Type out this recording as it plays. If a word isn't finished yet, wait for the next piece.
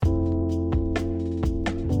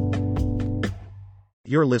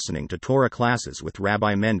You're listening to Torah Classes with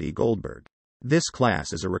Rabbi Mendy Goldberg. This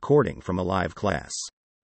class is a recording from a live class.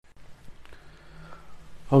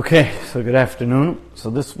 Okay, so good afternoon. So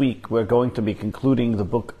this week we're going to be concluding the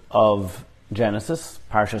book of Genesis,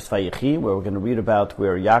 Parshas Vayechi, where we're going to read about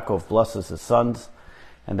where Yaakov blesses his sons,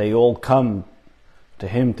 and they all come to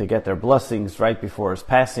him to get their blessings right before his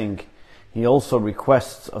passing. He also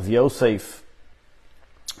requests of Yosef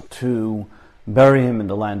to bury him in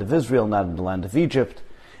the land of Israel, not in the land of Egypt.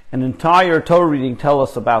 An entire Torah reading tells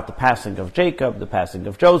us about the passing of Jacob, the passing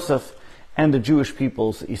of Joseph, and the Jewish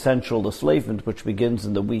people's essential enslavement, which begins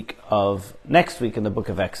in the week of next week in the book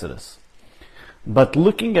of Exodus. But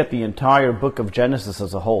looking at the entire book of Genesis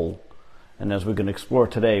as a whole, and as we're going to explore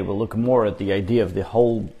today, we'll look more at the idea of the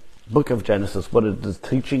whole book of Genesis, what it is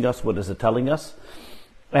teaching us, what is it telling us,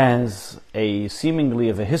 as a seemingly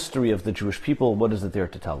of a history of the Jewish people, what is it there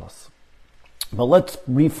to tell us? But let's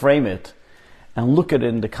reframe it and look at it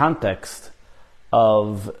in the context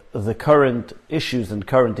of the current issues and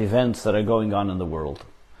current events that are going on in the world.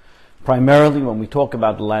 Primarily when we talk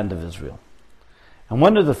about the land of Israel. And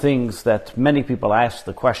one of the things that many people ask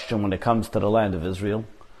the question when it comes to the land of Israel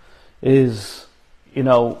is,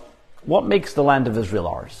 what makes the land of Israel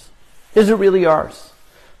ours? Is it really ours?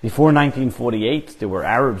 Before 1948, there were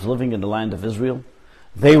Arabs living in the land of Israel.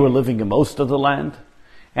 They were living in most of the land.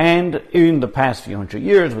 And in the past few hundred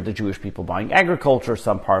years, with the Jewish people buying agriculture,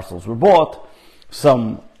 some parcels were bought,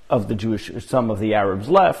 some of the Arabs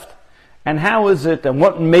left. And how is it, and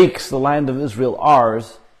what makes the land of Israel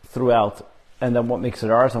ours throughout, and then what makes it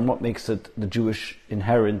ours, and what makes it the Jewish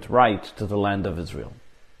inherent right to the land of Israel?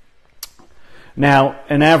 Now,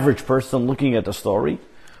 an average person looking at the story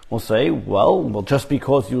will say, well, just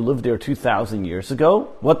because you lived there 2,000 years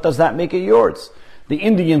ago, what does that make it yours? The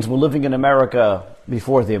Indians were living in America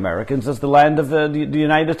before the Americans, as the land of the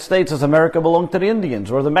United States, as America belonged to the Indians,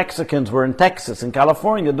 or the Mexicans were in Texas, in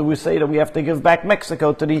California. Do we say that we have to give back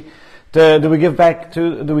Mexico do we give back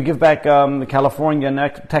California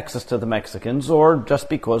and Texas to the Mexicans, or just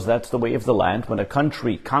because that's the way of the land? When a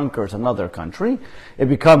country conquers another country, it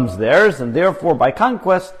becomes theirs, and therefore by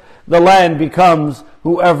conquest, the land becomes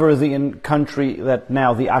whoever the country that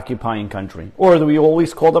now the occupying country. Or we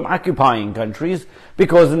always call them occupying countries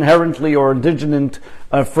because inherently or indigenous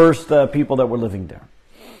first people that were living there.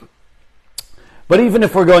 But even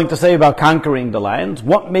if we're going to say about conquering the land,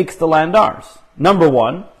 what makes the land ours? Number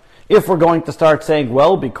one, if we're going to start saying,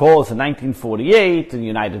 because in 1948 the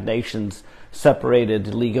United Nations separated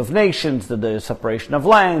the League of Nations, the separation of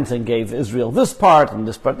lands, and gave Israel this part and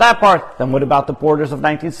this part, that part, then what about the borders of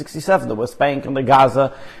 1967, the West Bank and the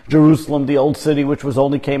Gaza, Jerusalem, the old city, which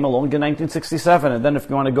only came along in 1967? And then if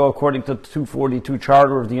you want to go according to the 242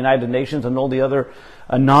 Charter of the United Nations and all the other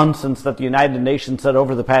nonsense that the United Nations said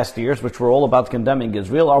over the past years, which were all about condemning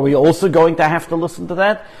Israel, are we also going to have to listen to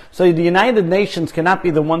that? So the United Nations cannot be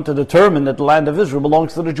the one to determine that the land of Israel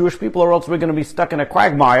belongs to the Jewish people, or else we're going to be stuck in a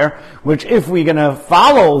quagmire, which if we're going to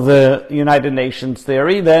follow the United Nations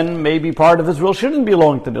theory, then maybe part of Israel shouldn't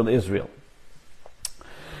belong to Israel.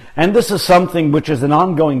 And this is something which is an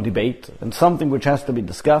ongoing debate, and something which has to be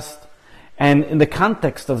discussed. And in the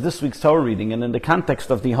context of this week's Torah reading, and in the context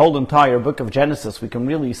of the whole entire book of Genesis, we can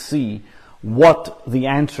really see what the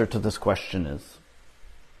answer to this question is.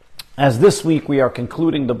 As this week we are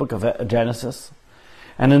concluding the book of Genesis,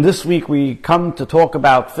 and in this week we come to talk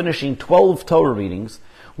about finishing 12 Torah readings,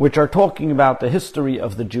 which are talking about the history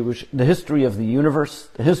of the history of the universe,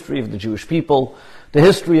 the history of the Jewish people, the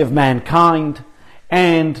history of mankind.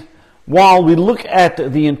 And while we look at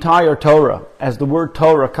the entire Torah, as the word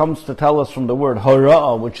Torah comes to tell us from the word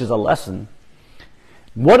Horah, which is a lesson,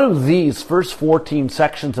 what are these first 14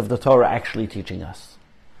 sections of the Torah actually teaching us?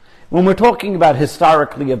 When we're talking about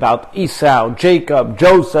historically about Esau, Jacob,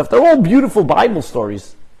 Joseph, they're all beautiful Bible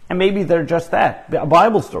stories. And maybe they're just that,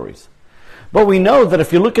 Bible stories. But we know that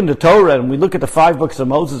if you look into Torah, and we look at the 5 books of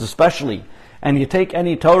Moses especially, and you take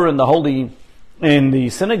any Torah in the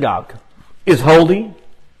synagogue, is holy,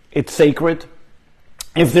 it's sacred.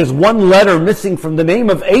 If there's one letter missing from the name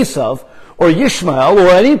of Esav, or Yishmael, or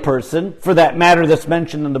any person, for that matter, that's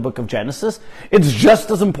mentioned in the book of Genesis, it's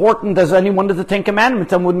just as important as any one of the 10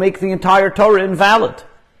 Commandments, and would make the entire Torah invalid.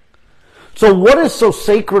 So what is so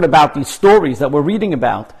sacred about these stories that we're reading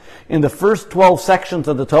about in the first 12 sections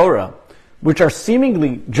of the Torah, which are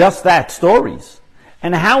seemingly just that, stories?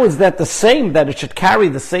 And how is that the same, that it should carry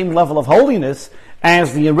the same level of holiness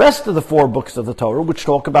as the rest of the 4 books of the Torah, which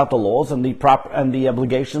talk about the laws and the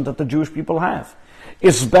obligations that the Jewish people have?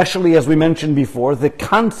 Especially, as we mentioned before, the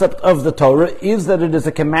concept of the Torah is that it is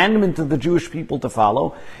a commandment to the Jewish people to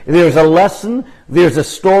follow. There's a lesson, there's a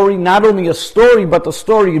story, not only a story, but the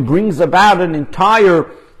story brings about an entire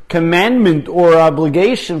commandment or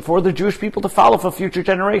obligation for the Jewish people to follow for future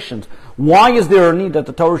generations. Why is there a need that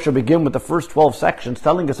the Torah should begin with the first 12 sections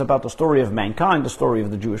telling us about the story of mankind, the story of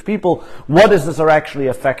the Jewish people? What does this actually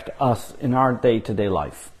affect us in our day-to-day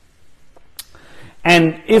life?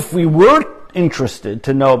 And if we were interested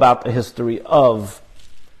to know about the history of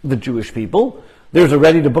the Jewish people, there's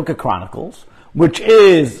already the Book of Chronicles, which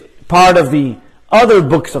is part of the other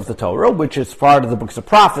books of the Torah, which is part of the books of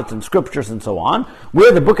prophets and scriptures and so on,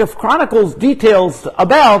 where the Book of Chronicles details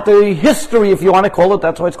about the history, if you want to call it,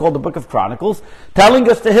 that's why it's called the Book of Chronicles,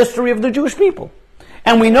 telling us the history of the Jewish people.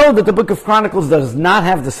 And we know that the Book of Chronicles does not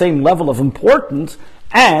have the same level of importance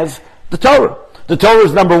as the Torah. The Torah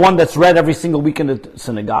is number one that's read every single week in the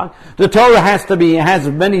synagogue. The Torah has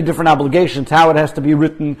many different obligations, how it has to be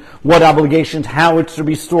written, what obligations, how it's to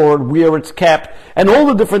be stored, where it's kept, and all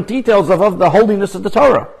the different details of the holiness of the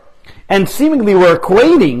Torah. And seemingly we're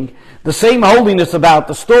equating the same holiness about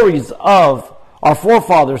the stories of our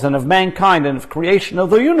forefathers and of mankind and of creation of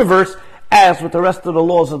the universe as with the rest of the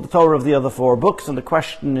laws of the Torah of the other four books. And the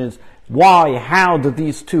question is, why, how do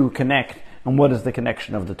these two connect, and what is the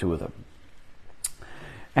connection of the two of them?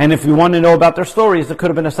 And if we want to know about their stories, there could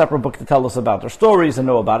have been a separate book to tell us about their stories and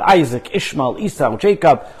know about Isaac, Ishmael, Esau,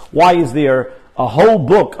 Jacob. Why is there a whole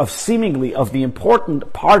book of seemingly of the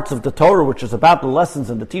important parts of the Torah, which is about the lessons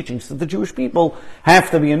and the teachings to the Jewish people, have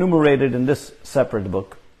to be enumerated in this separate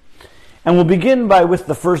book? And we'll begin with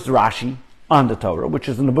the first Rashi on the Torah, which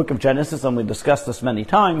is in the book of Genesis, and we discussed this many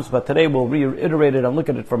times, but today we'll reiterate it and look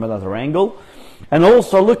at it from another angle, and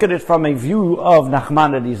also look at it from a view of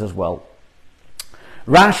Nachmanides as well.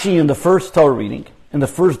 Rashi, in the first Torah reading, in the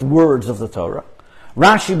first words of the Torah,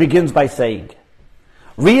 Rashi begins by saying,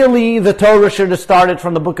 really, the Torah should have started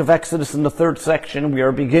from the book of Exodus in the third section, where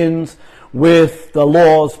it begins with the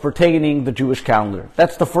laws pertaining the Jewish calendar.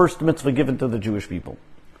 That's the first mitzvah given to the Jewish people.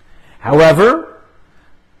 However,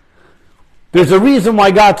 there's a reason why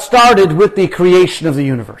God started with the creation of the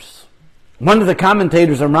universe. One of the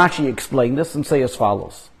commentators on Rashi explained this and say as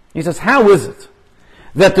follows. He says, how is it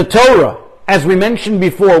that the Torah, as we mentioned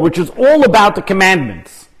before, which is all about the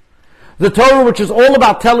commandments, the Torah which is all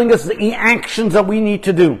about telling us the actions that we need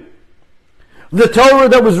to do, the Torah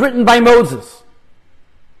that was written by Moses,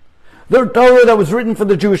 the Torah that was written for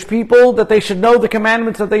the Jewish people, that they should know the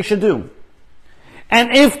commandments that they should do.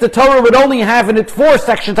 And if the Torah would only have in its 4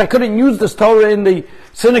 sections, I couldn't use this Torah in the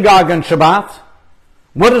synagogue on Shabbat.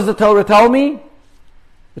 What does the Torah tell me?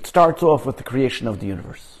 It starts off with the creation of the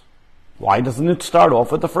universe. Why doesn't it start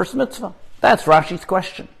off with the first mitzvah? That's Rashi's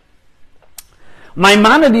question.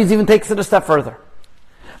 Maimonides even takes it a step further.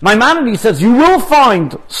 Maimonides says you will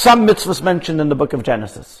find some mitzvahs mentioned in the book of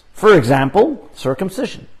Genesis. For example,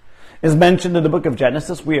 circumcision is mentioned in the book of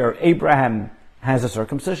Genesis, where Abraham has a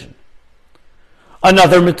circumcision.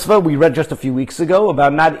 Another mitzvah we read just a few weeks ago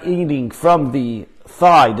about not eating from the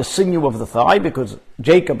thigh, the sinew of the thigh, because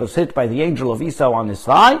Jacob was hit by the angel of Esau on his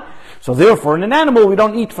thigh. So therefore, in an animal, we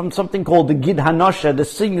don't eat from something called the gid hanosha, the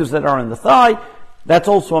sinews that are in the thigh. That's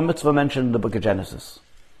also a mitzvah mentioned in the book of Genesis.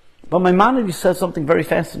 But Maimonides says something very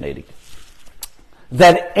fascinating.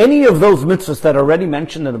 That any of those mitzvahs that are already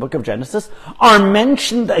mentioned in the book of Genesis are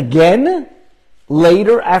mentioned again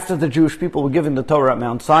later after the Jewish people were given the Torah at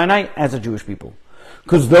Mount Sinai as a Jewish people.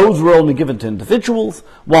 Because those were only given to individuals,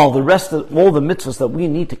 while the rest of all the mitzvahs that we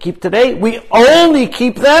need to keep today, we only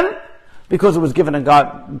keep them because it was given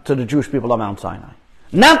to the Jewish people on Mount Sinai.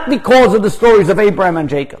 Not because of the stories of Abraham and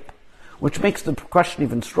Jacob, which makes the question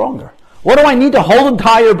even stronger. What do I need the whole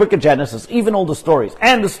entire book of Genesis, even all the stories,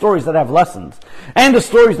 and the stories that have lessons, and the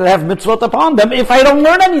stories that have mitzvot upon them, if I don't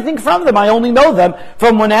learn anything from them? I only know them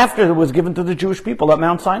from when after it was given to the Jewish people at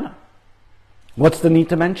Mount Sinai. What's the need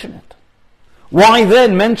to mention it? Why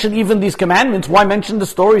then mention even these commandments? Why mention the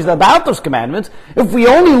stories about those commandments if we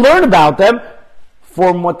only learn about them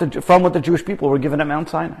from what the Jewish people were given at Mount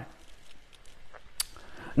Sinai?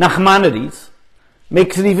 Nachmanides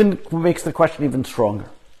makes the question even stronger.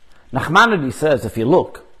 Nachmanides says, if you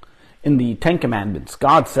look in the 10 Commandments,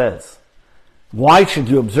 God says, why should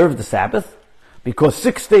you observe the Sabbath? Because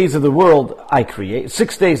 6 days of the world I create,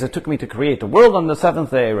 6 days it took me to create the world, on the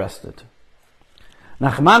 7th day I rested.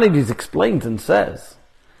 Nachmanides explains and says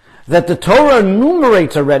that the Torah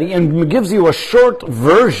enumerates already and gives you a short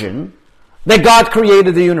version that God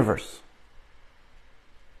created the universe.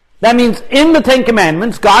 That means in the 10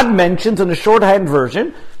 Commandments, God mentions in a shorthand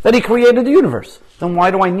version that He created the universe. Then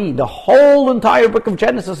why do I need the whole entire book of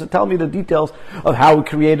Genesis to tell me the details of how he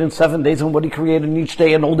created in 7 days and what he created in each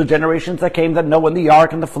day and all the generations that came, that Noah and the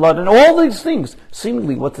ark and the flood and all these things?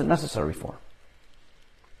 Seemingly, what's it necessary for?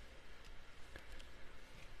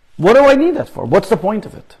 What do I need that for? What's the point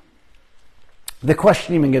of it? The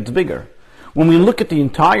question even gets bigger. When we look at the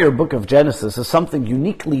entire book of Genesis as something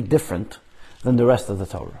uniquely different than the rest of the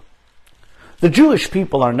Torah. The Jewish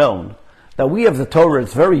people are known that we have the Torah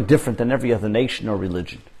is very different than every other nation or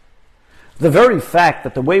religion. The very fact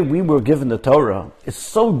that the way we were given the Torah is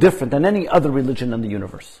so different than any other religion in the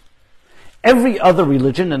universe. Every other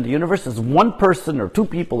religion in the universe is one person or two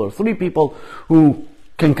people or three people who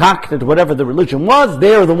concocted whatever the religion was.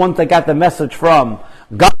 They are the ones that got the message from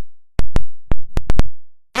God,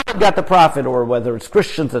 got the prophet, or whether it's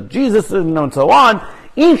Christians that Jesus and so on.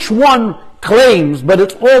 Each one claims, but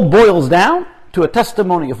it all boils down to a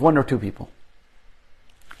testimony of one or two people.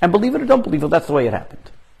 And believe it or don't believe it, that's the way it happened.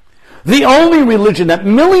 The only religion that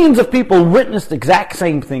millions of people witnessed the exact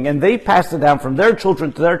same thing, and they passed it down from their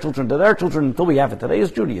children to their children to their children until we have it today,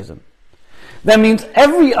 is Judaism. That means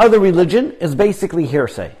every other religion is basically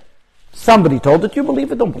hearsay. Somebody told it, you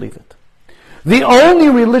believe it, don't believe it. The only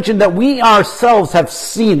religion that we ourselves have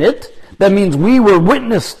seen it, that means we were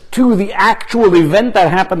witness to the actual event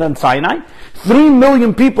that happened on Sinai. 3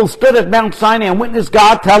 million people stood at Mount Sinai and witnessed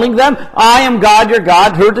God telling them, I am God, your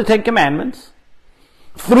God, heard the 10 Commandments.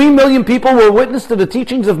 3 million people were witness to the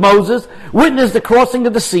teachings of Moses, witnessed the crossing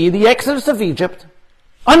of the sea, the exodus of Egypt.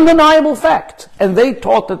 Undeniable fact. And they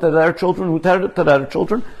taught it to their children, who taught it to their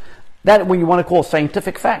children. That what you want to call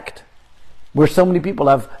scientific fact. Where so many people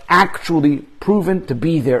have actually proven to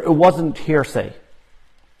be there. It wasn't hearsay.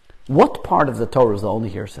 What part of the Torah is the only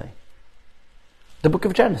hearsay? The book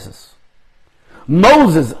of Genesis.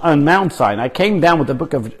 Moses on Mount Sinai came down with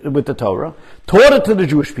the Torah, taught it to the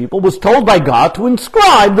Jewish people, was told by God to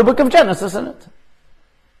inscribe the book of Genesis in it.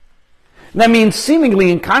 That means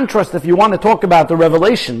seemingly in contrast, if you want to talk about the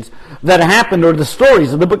revelations that happened or the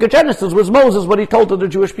stories of the book of Genesis, was Moses, what he told to the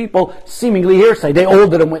Jewish people, seemingly hearsay. They all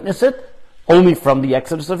didn't witness it, only from the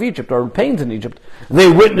exodus of Egypt or pains in Egypt.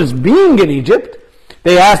 They witnessed being in Egypt.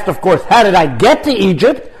 They asked, of course, how did I get to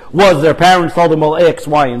Egypt? Was their parents told them, well, X,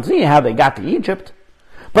 Y, and Z, how they got to Egypt.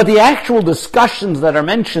 But the actual discussions that are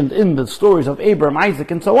mentioned in the stories of Abraham,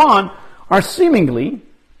 Isaac, and so on, are seemingly,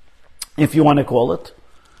 if you want to call it,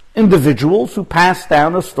 individuals who passed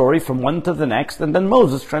down a story from one to the next, and then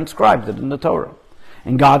Moses transcribed it in the Torah.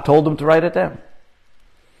 And God told them to write it down.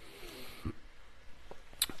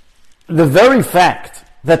 The very fact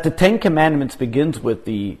that the 10 Commandments begins with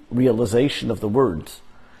the realization of the words,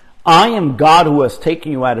 I am God who has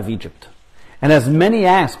taken you out of Egypt. And as many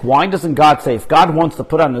ask, why doesn't God say, if God wants to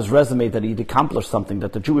put on his resume that he'd accomplished something,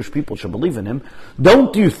 that the Jewish people should believe in him,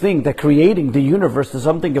 don't you think that creating the universe is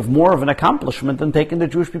something of more of an accomplishment than taking the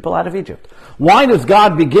Jewish people out of Egypt? Why does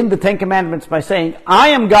God begin the 10 Commandments by saying, I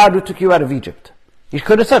am God who took you out of Egypt? He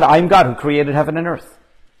could have said, I am God who created heaven and earth.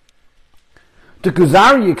 The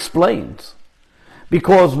Kuzari explains,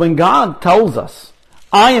 because when God tells us,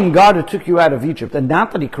 I am God who took you out of Egypt, and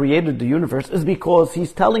not that he created the universe, is because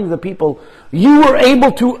he's telling the people, you were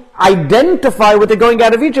able to identify with the going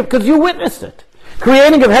out of Egypt because you witnessed it.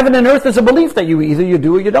 Creating of heaven and earth is a belief that you either you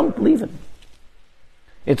do or you don't believe in.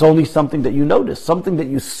 It's only something that you notice, something that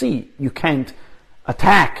you see, you can't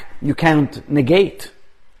attack, you can't negate.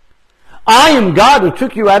 I am God who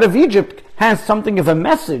took you out of Egypt has something of a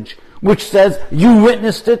message which says you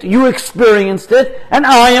witnessed it, you experienced it, and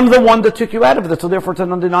I am the one that took you out of it. So therefore it's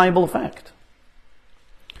an undeniable fact.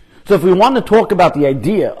 So if we want to talk about the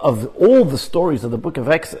idea of all the stories of the book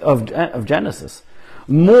of Genesis,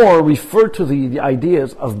 more refer to the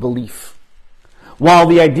ideas of belief. While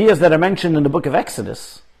the ideas that are mentioned in the book of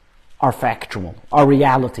Exodus are factual, are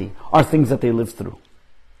reality, are things that they lived through.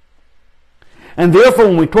 And therefore,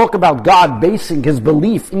 when we talk about God basing his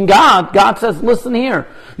belief in God, God says, listen here,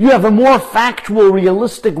 you have a more factual,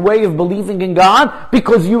 realistic way of believing in God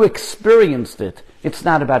because you experienced it. It's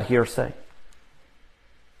not about hearsay.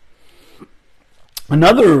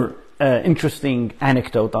 Another interesting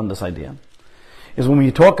anecdote on this idea is when we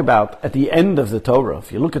talk about at the end of the Torah,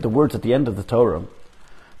 if you look at the words at the end of the Torah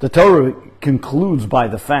concludes by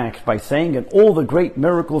saying, and all the great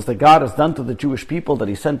miracles that God has done to the Jewish people that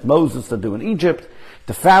he sent Moses to do in Egypt,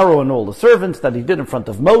 to Pharaoh and all the servants that he did in front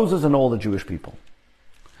of Moses and all the Jewish people.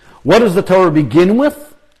 What does the Torah begin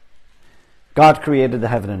with? God created the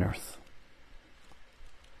heaven and earth.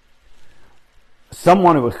 Some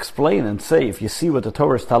want to explain and say, if you see what the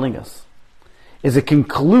Torah is telling us, is it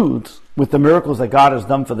concludes with the miracles that God has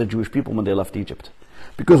done for the Jewish people when they left Egypt.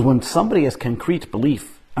 Because when somebody has concrete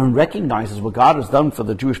belief and recognizes what God has done for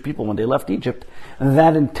the Jewish people when they left Egypt,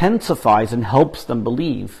 that intensifies and helps them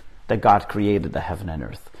believe that God created the heaven and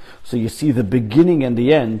earth. So you see, the beginning and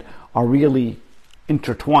the end are really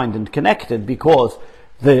intertwined and connected, because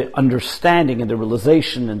the understanding and the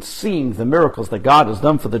realization and seeing the miracles that God has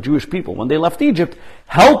done for the Jewish people when they left Egypt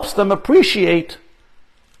helps them appreciate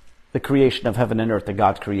the creation of heaven and earth, that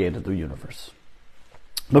God created the universe.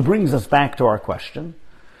 But brings us back to our question,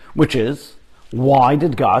 which is, why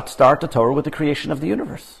did God start the Torah with the creation of the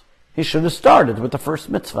universe? He should have started with the first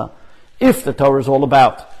mitzvah. If the Torah is all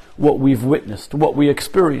about what we've witnessed, what we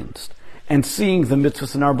experienced, and seeing the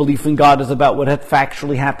mitzvahs and our belief in God is about what had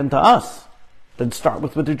factually happened to us, then start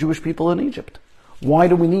with the Jewish people in Egypt. Why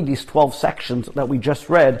do we need these 12 sections that we just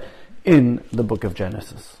read in the book of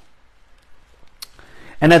Genesis?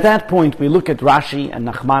 And at that point, we look at Rashi and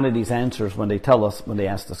Nachmanides' answers when they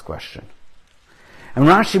ask this question. And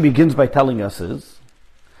Rashi begins by telling us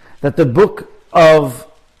that the book of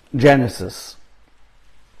Genesis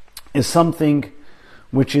is something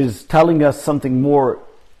which is telling us something more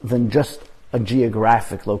than just a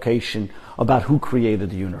geographic location about who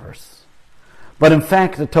created the universe. But in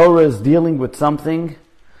fact, the Torah is dealing with something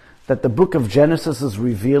that the book of Genesis is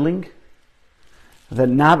revealing, that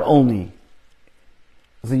not only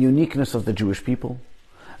the uniqueness of the Jewish people,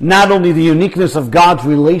 not only the uniqueness of God's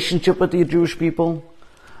relationship with the Jewish people,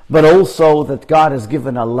 but also that God has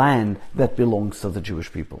given a land that belongs to the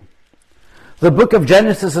Jewish people. The book of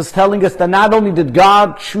Genesis is telling us that not only did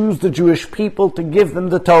God choose the Jewish people to give them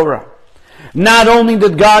the Torah, not only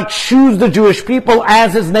did God choose the Jewish people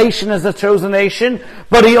as His nation, as a chosen nation,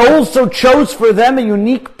 but He also chose for them a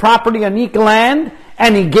unique property, a unique land,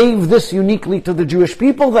 and He gave this uniquely to the Jewish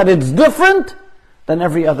people, that it's different than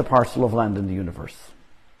every other parcel of land in the universe.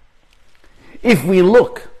 If we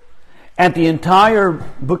look at the entire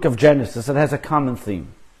book of Genesis, it has a common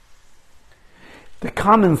theme. The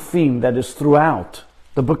common theme that is throughout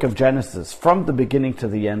the book of Genesis, from the beginning to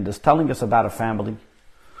the end, is telling us about a family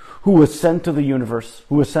who was sent to the universe,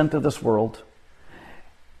 who was sent to this world.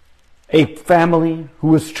 A family who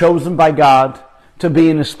was chosen by God to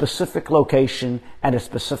be in a specific location at a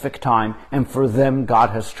specific time, and for them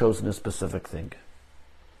God has chosen a specific thing.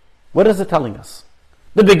 What is it telling us?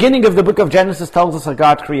 The beginning of the book of Genesis tells us that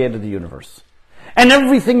God created the universe. And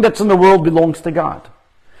everything that's in the world belongs to God.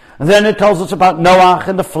 And then it tells us about Noah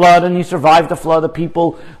and the flood, and he survived the flood. The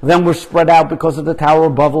people then were spread out because of the Tower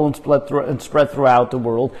of Babel and spread throughout the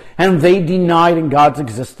world. And they denied in God's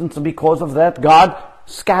existence, and because of that, God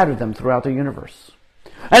scattered them throughout the universe.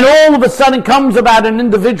 And all of a sudden comes about an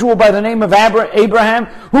individual by the name of Abraham,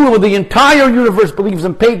 who the entire universe believes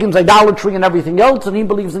in pagans, idolatry, and everything else, and he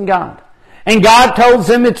believes in God. And God tells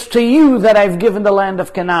him, it's to you that I've given the land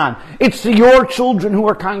of Canaan. It's to your children who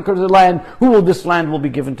are conquered the land, this land will be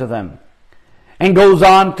given to them. And goes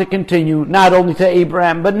on to continue, not only to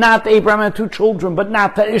Abraham, but not to Abraham had 2 children, but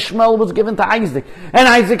not to Ishmael, was given to Isaac. And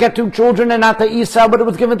Isaac had 2 children, and not to Esau, but it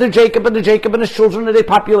was given to Jacob and his children, and they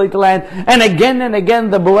populate the land. And again,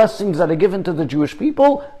 the blessings that are given to the Jewish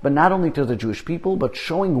people, but not only to the Jewish people, but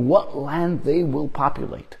showing what land they will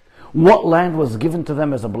populate. What land was given to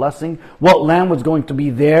them as a blessing, what land was going to be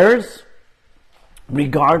theirs,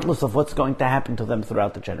 regardless of what's going to happen to them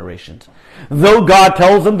throughout the generations. Though God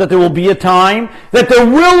tells them that there will be a time, that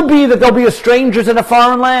there'll be strangers in a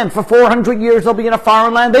foreign land. For 400 years they'll be in a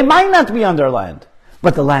foreign land. They might not be on their land,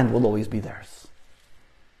 but the land will always be theirs.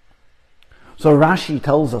 So Rashi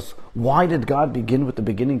tells us, why did God begin with the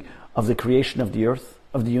beginning of the creation of the earth,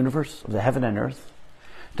 of the universe, of the heaven and earth?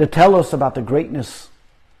 To tell us about the greatness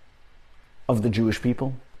of the Jewish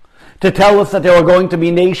people, to tell us that there are going to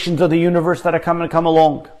be nations of the universe that are coming to come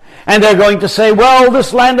along, and they're going to say, well,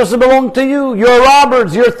 this land doesn't belong to you, you're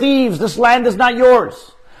robbers, you're thieves, this land is not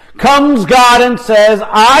yours. Comes God and says,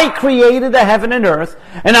 I created the heaven and earth,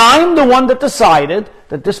 and I'm the one that decided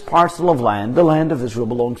that this parcel of land, the land of Israel,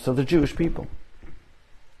 belongs to the Jewish people.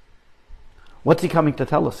 What's he coming to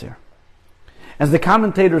tell us here? As the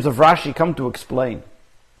commentators of Rashi come to explain,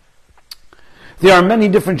 there are many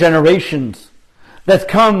different generations that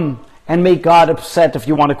come and make God upset, if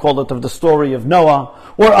you want to call it, of the story of Noah,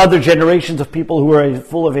 or other generations of people who are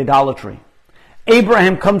full of idolatry.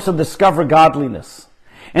 Abraham comes to discover godliness.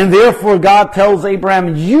 And therefore God tells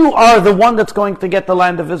Abraham, you are the one that's going to get the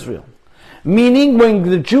land of Israel. Meaning, when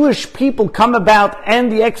the Jewish people come about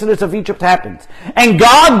and the exodus of Egypt happens, and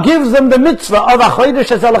God gives them the mitzvah of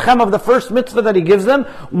Achodesh Ezelechem, of the first mitzvah that He gives them,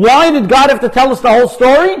 why did God have to tell us the whole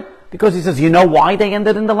story? Because He says, you know why they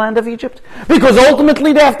ended in the land of Egypt? Because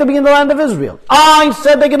ultimately they have to be in the land of Israel. I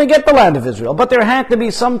said they're going to get the land of Israel, but there had to be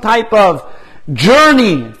some type of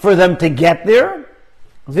journey for them to get there.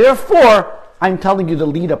 Therefore, I'm telling you the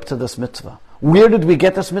lead up to this mitzvah. Where did we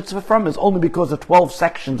get this mitzvah from? It's only because of 12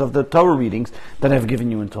 sections of the Torah readings that I've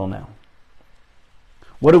given you until now.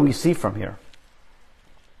 What do we see from here?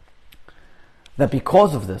 That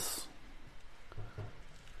because of this,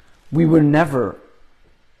 we were never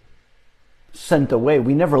sent away.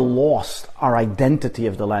 We never lost our identity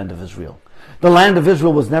of the land of Israel. The land of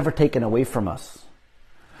Israel was never taken away from us.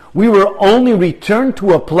 We were only returned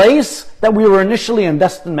to a place that we were initially and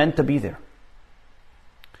destined meant to be there.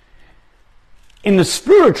 In the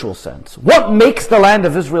spiritual sense, what makes the land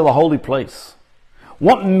of Israel a holy place?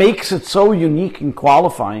 What makes it so unique and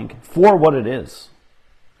qualifying for what it is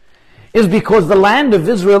because the land of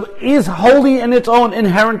Israel is holy in its own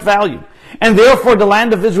inherent value. And therefore the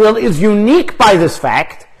land of Israel is unique by this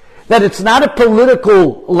fact that it's not a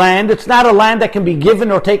political land, it's not a land that can be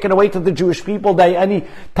given or taken away to the Jewish people by any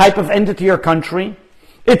type of entity or country.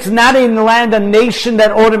 It's not a land, a nation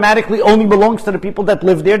that automatically only belongs to the people that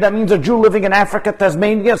live there. That means a Jew living in Africa,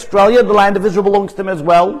 Tasmania, Australia, the land of Israel belongs to him as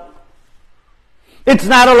well. It's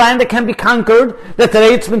not a land that can be conquered, that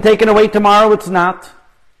today it's been taken away, tomorrow it's not.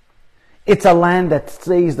 It's a land that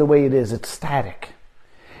stays the way it is. It's static.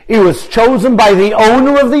 It was chosen by the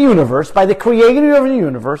owner of the universe, by the creator of the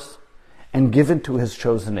universe, and given to his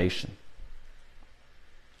chosen nation.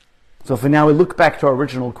 So for now we look back to our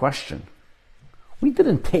original question. We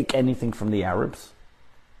didn't take anything from the Arabs.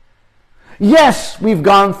 Yes, we've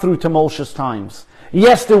gone through tumultuous times.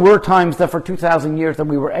 Yes, there were times that for 2,000 years that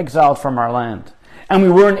we were exiled from our land, and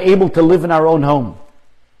we weren't able to live in our own home.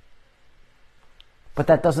 But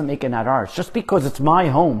that doesn't make it not ours. Just because it's my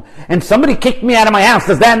home and somebody kicked me out of my house,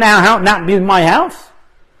 does that now not be my house?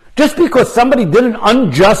 Just because somebody did an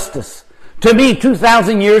injustice to me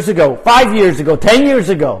 2,000 years ago, 5 years ago, 10 years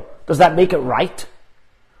ago, does that make it right?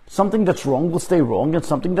 Something that's wrong will stay wrong and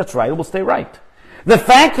something that's right will stay right. The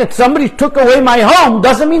fact that somebody took away my home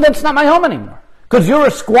doesn't mean that it's not my home anymore. Because you're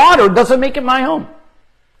a squatter doesn't make it my home.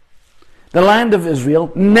 The land of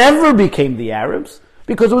Israel never became the Arabs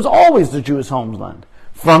because it was always the Jewish homeland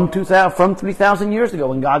from 3,000 years ago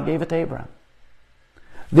when God gave it to Abraham.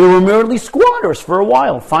 They were merely squatters for a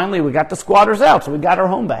while. Finally, we got the squatters out, so we got our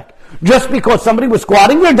home back. Just because somebody was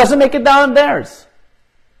squatting there doesn't make it down theirs.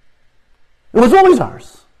 It was always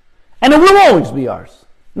ours. And it will always be ours,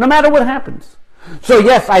 no matter what happens. So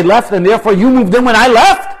yes, I left and therefore you moved in when I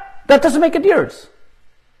left. That doesn't make it yours.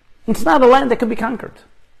 It's not a land that can be conquered.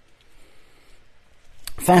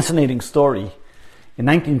 Fascinating story. In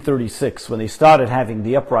 1936, when they started having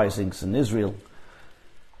the uprisings in Israel,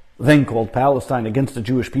 then called Palestine, against the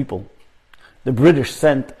Jewish people, the British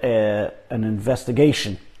sent an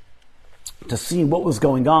investigation to see what was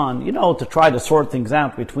going on, to try to sort things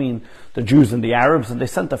out between the Jews and the Arabs, and they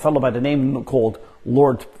sent a fellow by the name called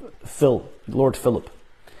Lord Philip.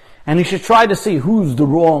 And he should try to see who's the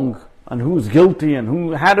wrong and who's guilty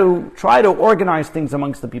and how to try to organize things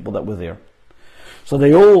amongst the people that were there. So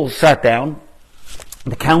they all sat down.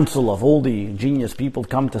 The council of all the genius people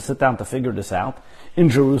come to sit down to figure this out in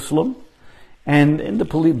Jerusalem and in the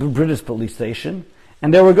British police station.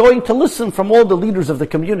 And they were going to listen from all the leaders of the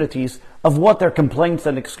communities of what their complaints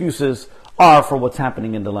and excuses are for what's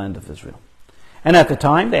happening in the land of Israel. And at the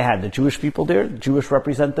time, they had the Jewish people there, the Jewish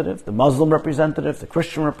representative, the Muslim representative, the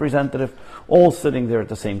Christian representative, all sitting there at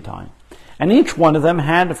the same time. And each one of them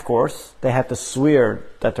had, of course, they had to swear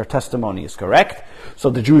that their testimony is correct. So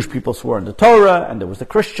the Jewish people swore in the Torah, and there was the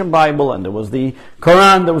Christian Bible, and there was the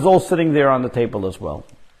Quran that was all sitting there on the table as well.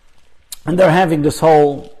 And they're having this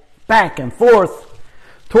whole back and forth.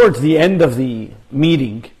 Towards the end of the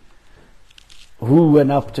meeting, who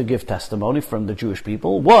went up to give testimony from the Jewish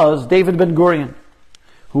people was David Ben-Gurion,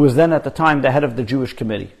 who was then at the time the head of the Jewish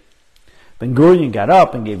committee. Ben-Gurion got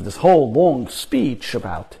up and gave this whole long speech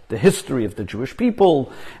about the history of the Jewish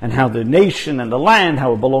people and how the nation and the land,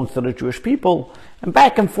 how it belongs to the Jewish people, and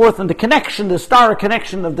back and forth, and the connection, the historic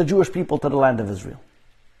connection of the Jewish people to the land of Israel.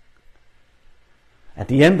 At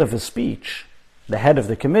the end of his speech, the head of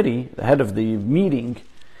the committee, the head of the meeting,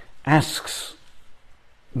 asks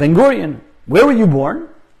Ben-Gurion, where were you born?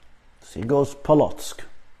 So he goes, Polotsk.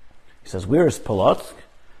 He says, where is Polotsk?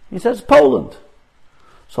 He says, Poland.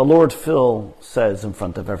 So Lord Phil says in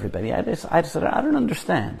front of everybody, I said, I don't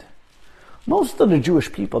understand. Most of the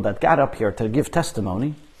Jewish people that got up here to give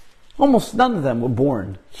testimony, almost none of them were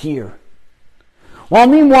born here. While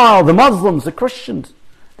meanwhile, the Muslims, the Christians,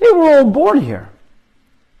 they were all born here.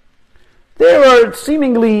 They are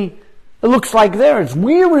seemingly, it looks like theirs.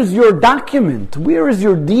 Where is your document? Where is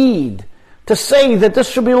your deed to say that this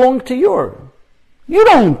should belong to you? You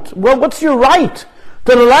don't. Well, what's your right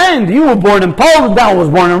to the land? You were born in Poland, I was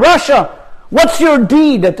born in Russia. What's your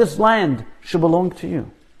deed that this land should belong to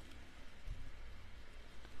you?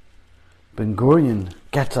 Ben Gurion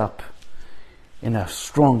gets up in a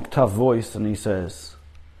strong, tough voice and he says,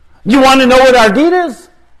 you want to know what our deed is?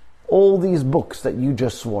 All these books that you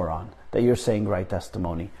just swore on, that you're saying right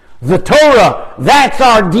testimony. The Torah, that's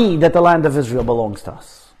our deed, that the land of Israel belongs to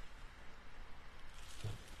us.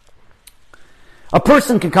 A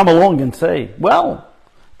person can come along and say, well,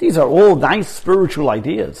 these are all nice spiritual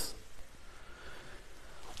ideas.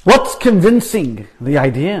 What's convincing the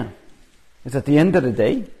idea is at the end of the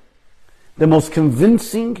day, the most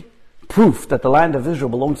convincing proof that the land of Israel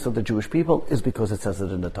belongs to the Jewish people is because it says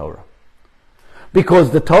it in the Torah.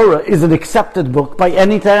 Because the Torah is an accepted book by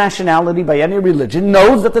any nationality, by any religion,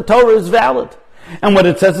 knows that the Torah is valid. And what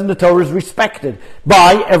it says in the Torah is respected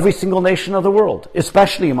by every single nation of the world,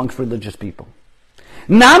 especially amongst religious people.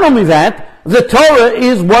 Not only that, the Torah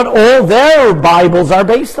is what all their Bibles are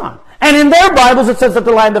based on. And in their Bibles it says that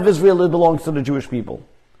the land of Israel belongs to the Jewish people.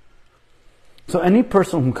 So any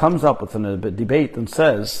person who comes up with a debate and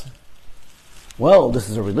says, well, this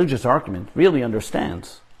is a religious argument, really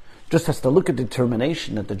understands, just has to look at the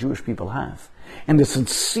determination that the Jewish people have and the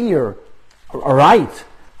sincere right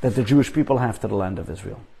that the Jewish people have to the land of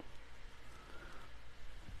Israel.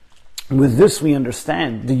 With this we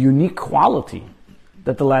understand the unique quality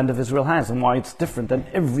that the land of Israel has and why it's different than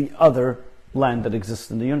every other land that exists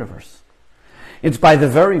in the universe. It's by the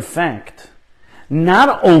very fact,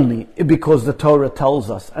 not only because the Torah tells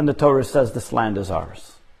us, and the Torah says this land is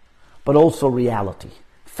ours, but also reality,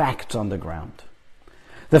 facts on the ground.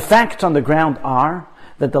 The facts on the ground are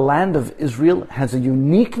that the land of Israel has a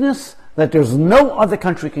uniqueness that there's no other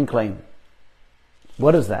country can claim.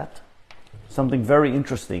 What is that? Something very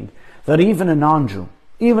interesting that even a non-Jew,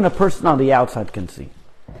 even a person on the outside can see.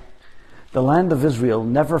 The land of Israel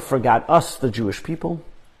never forgot us, the Jewish people,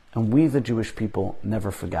 and we, the Jewish people, never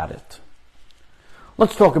forgot it.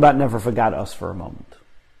 Let's talk about never forgot us for a moment.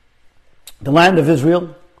 The land of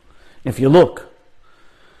Israel, if you look,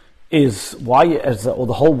 is why is the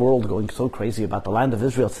whole world going so crazy about the land of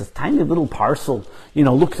Israel? It's this tiny little parcel.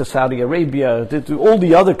 Look to Saudi Arabia, to all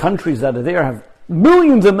the other countries that are there have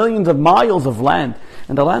millions and millions of miles of land.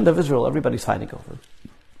 And the land of Israel, everybody's fighting over,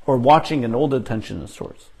 or watching, and all the attention is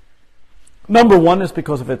towards. Number one is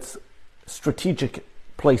because of its strategic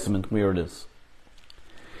placement where it is.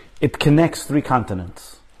 It connects 3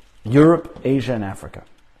 continents, Europe, Asia, and Africa.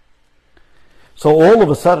 So all of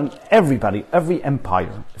a sudden, every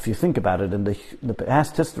empire, if you think about it, in the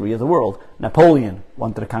past history of the world, Napoleon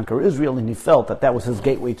wanted to conquer Israel, and he felt that that was his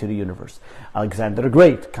gateway to the universe. Alexander the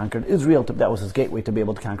Great conquered Israel, that was his gateway to be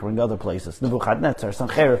able to conquering other places. Nebuchadnezzar,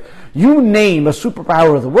 Sancherib, you name a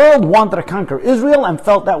superpower of the world, wanted to conquer Israel, and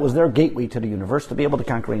felt that was their gateway to the universe to be able to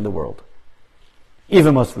conquering the world.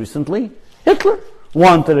 Even most recently, Hitler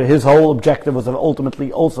wanted, his whole objective was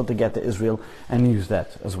ultimately also to get to Israel and use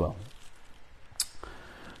that as well.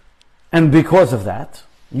 And because of that,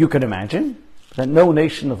 you can imagine that no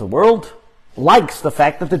nation of the world likes the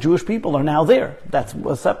fact that the Jewish people are now there. That's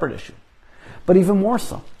a separate issue. But even more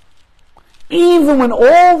so, even when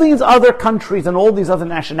all these other countries and all these other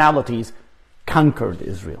nationalities conquered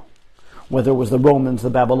Israel, whether it was the Romans, the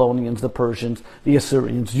Babylonians, the Persians, the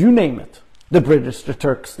Assyrians, you name it, the British, the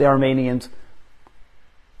Turks, the Armenians,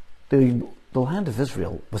 the land of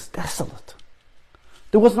Israel was desolate.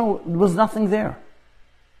 There was nothing there.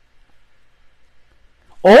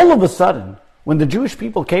 All of a sudden, when the Jewish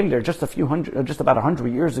people came there just about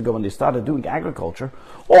 100 years ago, when they started doing agriculture,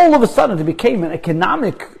 all of a sudden it became an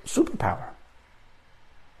economic superpower.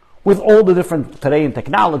 With all the different today in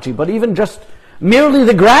technology, but even just merely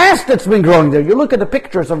the grass that's been growing there. You look at the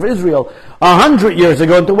pictures of Israel 100 years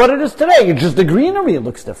ago into what it is today. It's just the greenery, it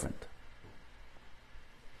looks different.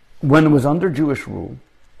 When it was under Jewish rule,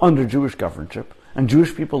 under Jewish governorship, and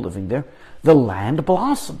Jewish people living there, the land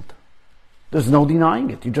blossomed. There's no denying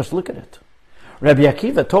it. You just look at it. Rabbi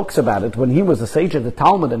Akiva talks about it when he was a sage of the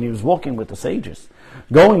Talmud and he was walking with the sages,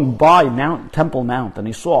 going by Temple Mount, and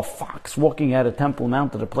he saw a fox walking out of Temple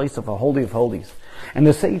Mount to the place of a Holy of Holies. And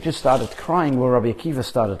the sages started crying where Rabbi Akiva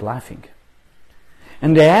started laughing.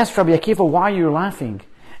 And they asked Rabbi Akiva, why are you laughing?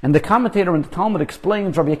 And the commentator in the Talmud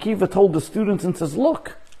explains, Rabbi Akiva told the students and says,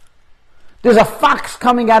 look, there's a fox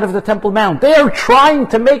coming out of the Temple Mount. They are trying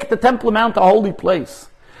to make the Temple Mount a holy place.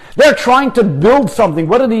 They're trying to build something.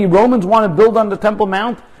 What did the Romans want to build on the Temple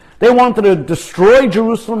Mount? They wanted to destroy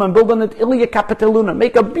Jerusalem and build on it Ilia Capitoluna,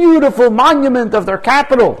 make a beautiful monument of their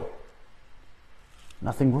capital.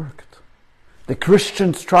 Nothing worked. The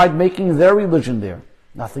Christians tried making their religion there.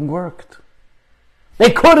 Nothing worked.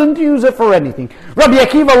 They couldn't use it for anything. Rabbi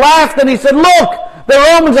Akiva laughed and he said, look, the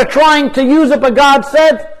Romans are trying to use it, but God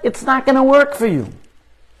said, it's not going to work for you.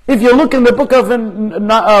 If you look in the book of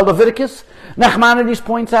Leviticus, Nachmanides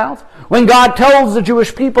points out, when God tells the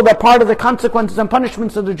Jewish people that part of the consequences and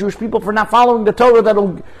punishments of the Jewish people for not following the Torah that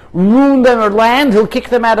will ruin their land, He'll kick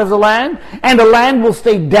them out of the land, and the land will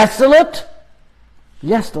stay desolate.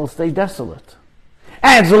 Yes, they'll stay desolate.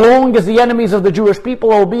 As long as the enemies of the Jewish people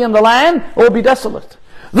will be in the land, it will be desolate.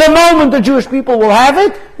 The moment the Jewish people will have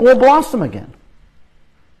it, it will blossom again.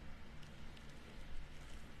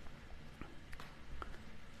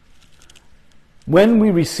 When we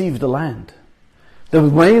received the land, the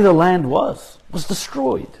way the land was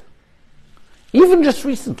destroyed. Even just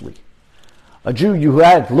recently. A Jew you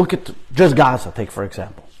had, look at just Gaza, take for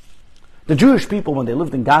example. The Jewish people, when they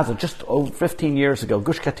lived in Gaza just over 15 years ago,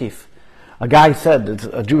 Gush Katif,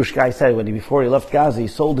 a Jewish guy said, before he left Gaza, he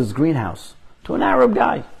sold his greenhouse to an Arab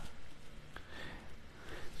guy.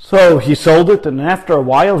 So he sold it, and after a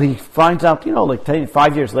while he finds out,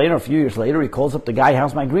 5 years later, a few years later, he calls up the guy,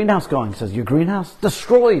 how's my greenhouse going? He says, your greenhouse?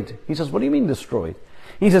 Destroyed. He says, what do you mean destroyed?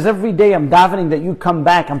 He says, every day I'm davening that you come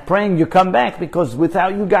back, I'm praying you come back, because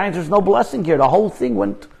without you guys there's no blessing here. The whole thing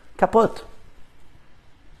went kaput.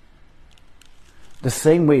 The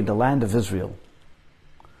same way the land of Israel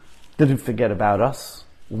didn't forget about us,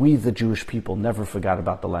 we the Jewish people never forgot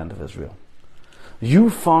about the land of Israel. You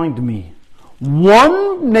find me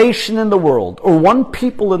one nation in the world, or one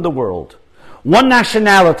people in the world, one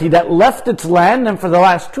nationality that left its land and for the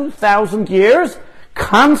last 2,000 years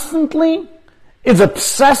constantly is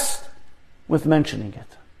obsessed with mentioning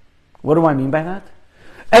it. What do I mean by that?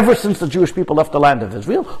 Ever since the Jewish people left the land of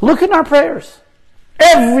Israel, look in our prayers.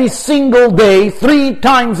 Every single day, 3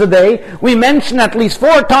 times a day, we mention at least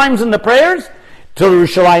 4 times in the prayers, to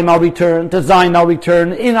Yerushalayim I'll return, to Zion I'll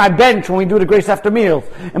return, in our bench when we do the grace after meals,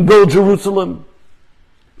 and build Jerusalem.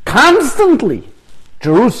 Constantly,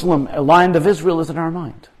 Jerusalem, a land of Israel, is in our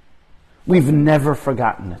mind. We've never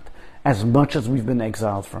forgotten it, as much as we've been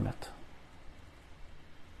exiled from it.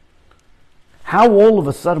 How all of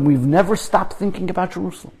a sudden we've never stopped thinking about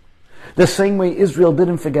Jerusalem. The same way Israel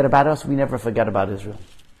didn't forget about us, we never forget about Israel.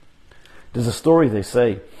 There's a story they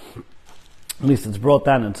say, at least it's brought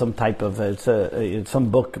down in some type of, it's some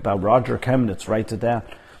book about Roger Chemnitz writes it down.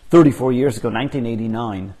 34 years ago,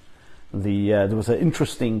 1989, there was an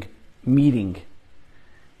interesting meeting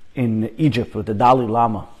in Egypt with the Dalai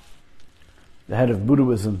Lama, the head of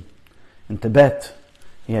Buddhism in Tibet.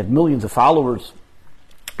 He had millions of followers.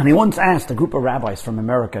 And he once asked a group of rabbis from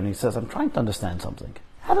America, and he says, I'm trying to understand something.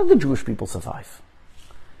 How did the Jewish people survive?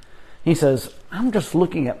 He says, I'm just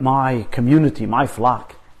looking at my community, my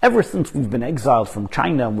flock. Ever since we've been exiled from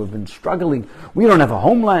China and we've been struggling, we don't have a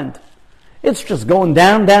homeland. It's just going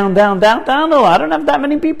down, down, down, down, down. No, I don't have that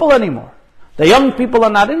many people anymore. The young people are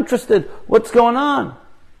not interested. What's going on?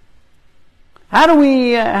 How do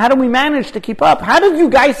we manage to keep up? How did you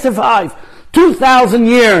guys survive 2,000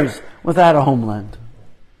 years without a homeland?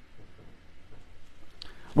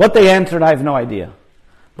 What they answered, I have no idea.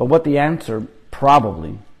 But what the answer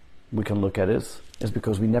probably we can look at is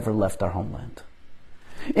because we never left our homeland.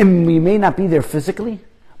 And we may not be there physically,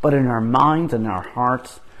 but in our minds and our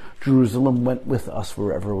hearts, Jerusalem went with us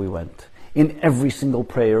wherever we went. In every single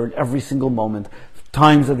prayer, in every single moment,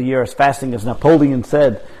 times of the year, as fasting as Napoleon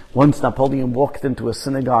said. Once Napoleon walked into a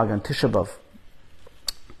synagogue on Tisha B'Av,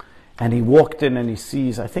 and he walked in and he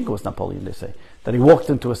sees, I think it was Napoleon they say, that he walked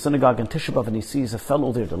into a synagogue on Tisha B'Av and he sees a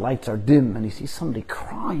fellow there, the lights are dim, and he sees somebody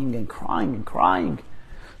crying and crying and crying.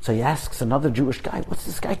 So he asks another Jewish guy, what's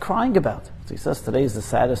this guy crying about? So he says, today is the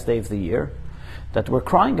saddest day of the year, that we're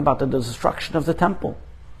crying about the destruction of the temple.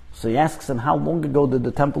 So he asks him, how long ago did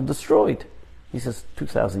the temple destroyed? He says,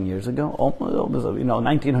 2,000 years ago, almost,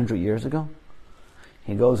 1,900 years ago.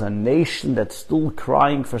 He goes, a nation that's still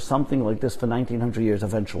crying for something like this for 1,900 years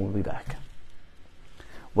eventually will be back.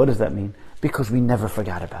 What does that mean? Because we never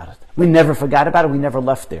forgot about it. We never forgot about it, we never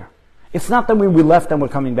left there. It's not that we left and we're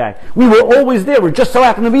coming back. We were always there, we just so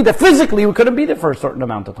happened to be there. Physically, we couldn't be there for a certain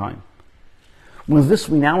amount of time. With this,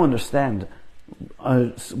 we now understand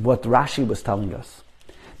what Rashi was telling us.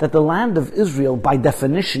 That the land of Israel, by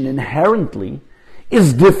definition, inherently,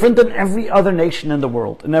 is different than every other nation in the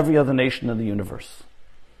world, and every other nation in the universe.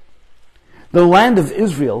 The land of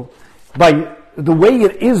Israel, by the way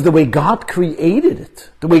it is, the way God created it,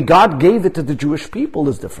 the way God gave it to the Jewish people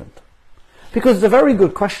is different. Because it's a very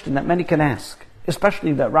good question that many can ask,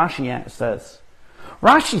 especially that Rashi says.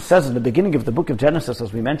 Rashi says in the beginning of the book of Genesis,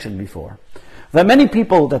 as we mentioned before, that many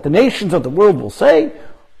people, that the nations of the world will say,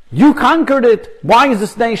 you conquered it, why is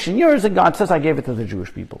this nation yours? And God says, I gave it to the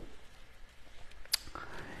Jewish people.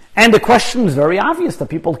 And the question is very obvious that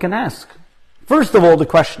people can ask. First of all, the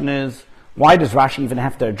question is, why does Rashi even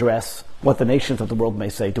have to address what the nations of the world may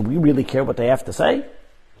say? Do we really care what they have to say?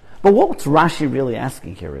 But what's Rashi really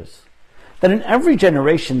asking here is that in every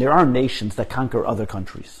generation there are nations that conquer other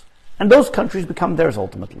countries. And those countries become theirs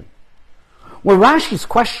ultimately. What Rashi's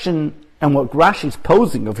question and what Rashi's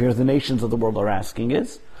posing of here the nations of the world are asking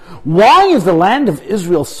is, why is the land of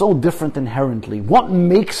Israel so different inherently? What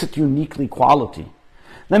makes it uniquely quality?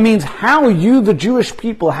 That means, how are you, the Jewish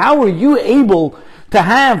people, how are you able to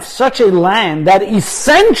have such a land that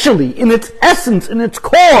essentially, in its essence, in its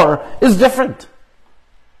core, is different?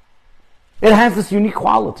 It has this unique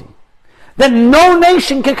quality that no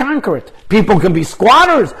nation can conquer it. People can be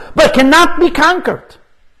squatters, but cannot be conquered.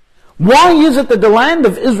 Why is it that the land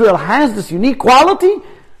of Israel has this unique quality?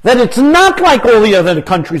 That it's not like all the other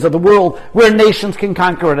countries of the world where nations can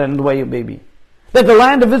conquer it in the way it may be. That the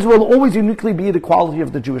land of Israel will always uniquely be the quality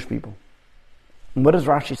of the Jewish people. And what does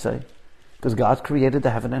Rashi say? Because God created the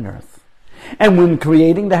heaven and earth. And when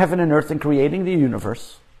creating the heaven and earth and creating the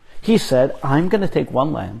universe, He said, I'm going to take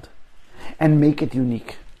one land and make it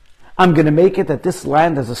unique. I'm going to make it that this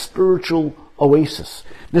land has a spiritual oasis.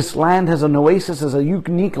 This land has an oasis, as a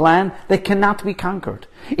unique land that cannot be conquered.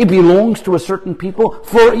 It belongs to a certain people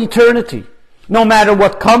for eternity. No matter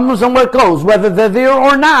what comes and what goes, whether they're there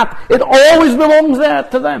or not, it always belongs there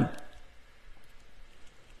to them.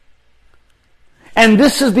 And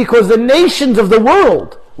this is because the nations of the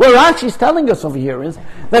world, what Rashi is telling us over here is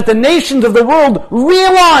that the nations of the world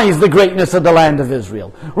realize the greatness of the land of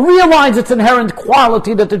Israel, realize its inherent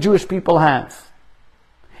quality that the Jewish people have.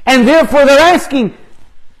 And therefore they're asking,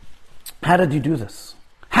 how did you do this?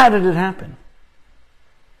 How did it happen?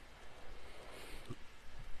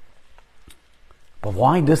 But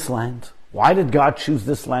why this land? Why did God choose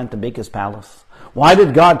this land to make His palace? Why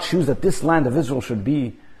did God choose that this land of Israel should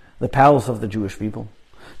be the palace of the Jewish people?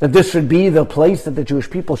 That this should be the place that the Jewish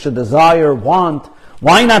people should desire, want.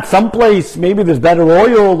 Why not someplace, maybe there's better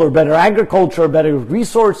oil or better agriculture or better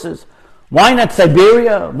resources? Why not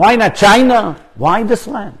Siberia? Why not China? Why this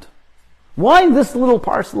land? Why this little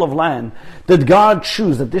parcel of land did God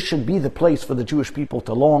choose that this should be the place for the Jewish people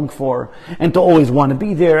to long for and to always want to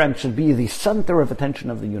be there and should be the center of attention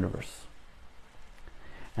of the universe?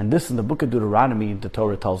 And this in the book of Deuteronomy, the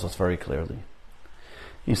Torah tells us very clearly.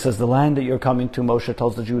 He says, the land that you're coming to, Moshe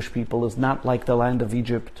tells the Jewish people, is not like the land of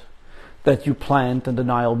Egypt that you plant and the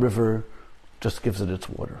Nile River just gives it its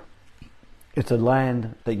water. It's a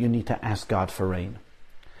land that you need to ask God for rain.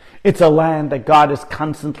 It's a land that God is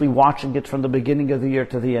constantly watching it from the beginning of the year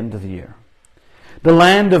to the end of the year. The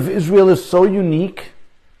land of Israel is so unique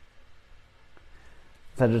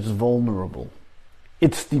that it is vulnerable.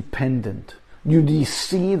 It's dependent. You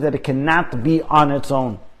see that it cannot be on its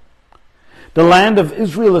own. The land of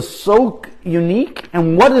Israel is so unique,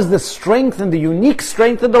 and what is the strength and the unique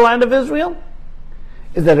strength of the land of Israel?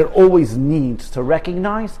 Is that it always needs to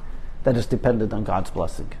recognize that it's dependent on God's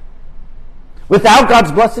blessing. Without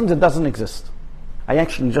God's blessings, it doesn't exist. I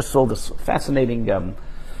actually just saw this fascinating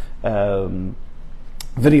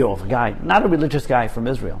video of a guy, not a religious guy from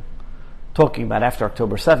Israel, talking about after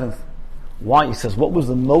October 7th, why, he says, what was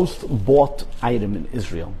the most bought item in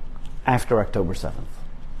Israel after October 7th?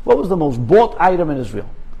 What was the most bought item in Israel?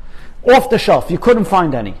 Off the shelf, you couldn't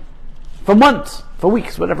find any. For months, for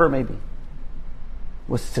weeks, whatever it may be.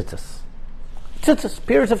 Was tzitzis. Tzitzis,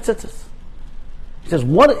 pairs of tzitzis. He says,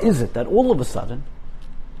 what is it that all of a sudden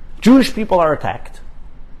Jewish people are attacked?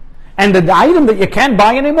 And the item that you can't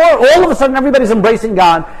buy anymore, all of a sudden everybody's embracing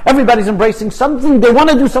God, everybody's embracing something, they want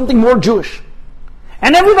to do something more Jewish.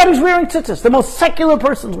 And everybody's wearing tzitzis. The most secular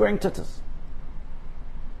person's wearing tzitzis.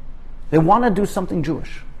 They want to do something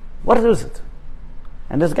Jewish. What is it?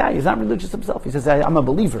 And this guy, he's not religious himself. He says, I'm a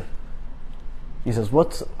believer. He says,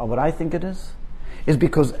 what I think it is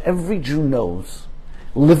because every Jew knows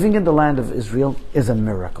living in the land of Israel is a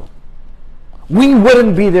miracle. We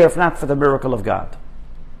wouldn't be there if not for the miracle of God.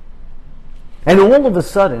 And all of a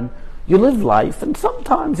sudden, you live life, and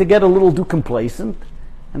sometimes you get a little too complacent,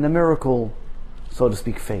 and the miracle, so to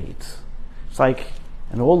speak, fades. It's like,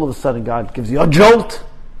 and all of a sudden God gives you a jolt,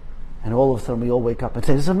 and all of a sudden we all wake up and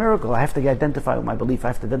say, this is a miracle. I have to identify with my belief. I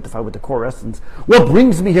have to identify with the core essence. What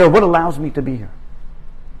brings me here? What allows me to be here?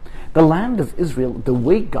 The land of Israel, the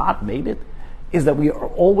way God made it, is that we are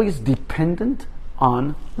always dependent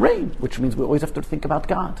on rain, which means we always have to think about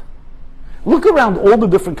God. Look around all the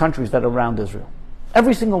different countries that are around Israel.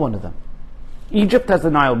 Every single one of them. Egypt has the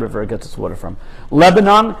Nile River it gets its water from.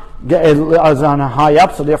 Lebanon is on a high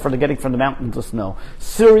up, so therefore they're getting from the mountains the snow.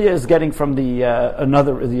 Syria is getting from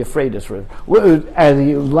the Euphrates River.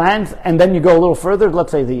 The lands, and then you go a little further,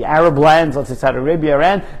 let's say the Arab lands, let's say Saudi Arabia,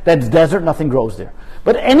 Iran, that's desert, nothing grows there.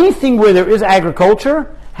 But anything where there is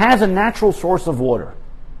agriculture has a natural source of water,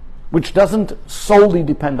 which doesn't solely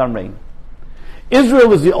depend on rain.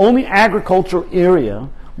 Israel is the only agricultural area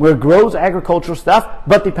where it grows agricultural stuff,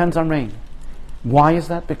 but depends on rain. Why is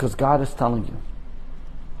that? Because God is telling you,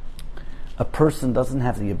 a person doesn't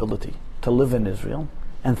have the ability to live in Israel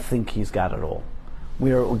and think he's got it all.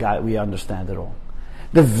 We understand it all.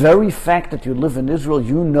 The very fact that you live in Israel,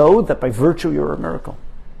 you know that by virtue you're a miracle.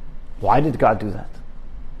 Why did God do that?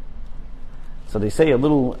 So they say a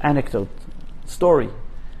little anecdote, story,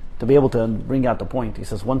 to be able to bring out the point. He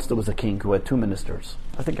says, once there was a king who had 2 ministers.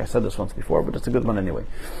 I think I said this once before, but it's a good one anyway.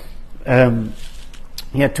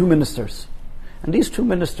 He had 2 ministers. And these 2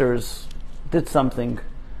 ministers did something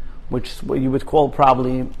which you would call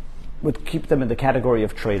probably, would keep them in the category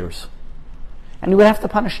of traitors. And he would have to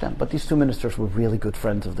punish them. But these 2 ministers were really good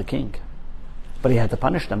friends of the king. But he had to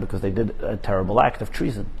punish them because they did a terrible act of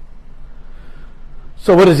treason.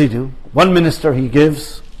 So what does he do? One minister he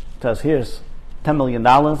gives, says, here's $10 million,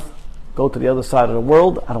 go to the other side of the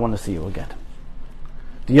world, I don't want to see you again.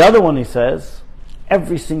 The other one, he says,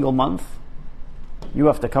 every single month, you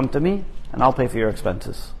have to come to me, and I'll pay for your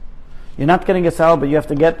expenses. You're not getting a salary, but you have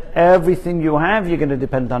to get everything you have, you're going to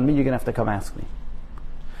depend on me, you're going to have to come ask me.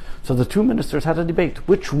 So the 2 ministers had a debate.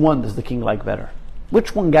 Which one does the king like better?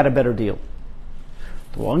 Which one got a better deal?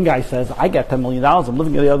 The one guy says, I got $10 million, I'm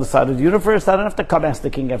living on the other side of the universe, I don't have to come ask the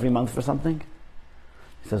king every month for something.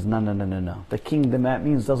 He says, no. The king, that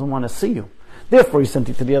means, doesn't want to see you. Therefore, he sent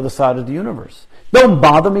you to the other side of the universe. Don't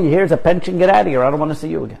bother me, here's a pension, get out of here, I don't want to see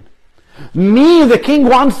you again. Me, the king,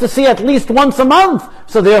 wants to see at least once a month,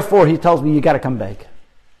 so therefore he tells me, you got to come back.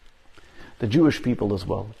 The Jewish people as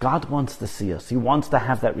well. God wants to see us. He wants to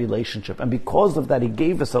have that relationship. And because of that, he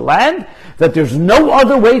gave us a land that there's no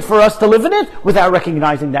other way for us to live in it without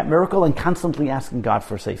recognizing that miracle and constantly asking God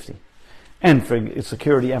for safety and for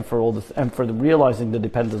security and for realizing the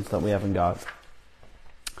dependence that we have in God.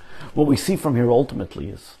 What we see from here ultimately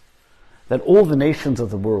is that all the nations of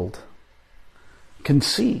the world can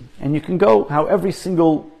see, and you can go how every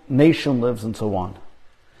single nation lives and so on.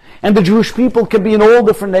 And the Jewish people can be in all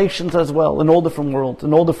different nations as well, in all different worlds,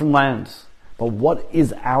 in all different lands. But what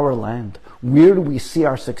is our land? Where do we see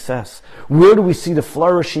our success? Where do we see the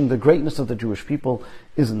flourishing, the greatness of the Jewish people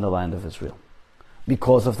is in the land of Israel.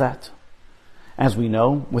 Because of that, as we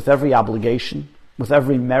know, with every obligation, with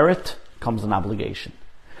every merit comes an obligation.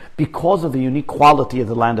 Because of the unique quality of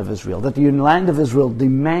the land of Israel, that the land of Israel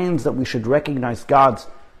demands that we should recognize God's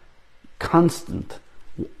constant,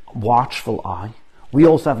 watchful eye, we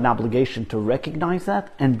also have an obligation to recognize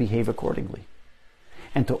that and behave accordingly.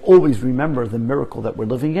 And to always remember the miracle that we're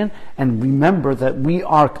living in, and remember that we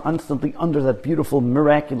are constantly under that beautiful,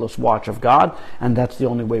 miraculous watch of God, and that's the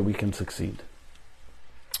only way we can succeed.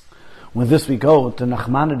 With this we go to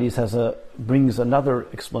Nachmanides brings another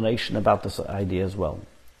explanation about this idea as well.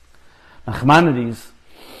 Nachmanides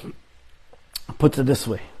puts it this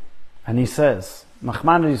way, and he says,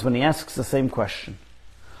 Nachmanides, when he asks the same question,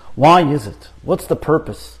 why is it? What's the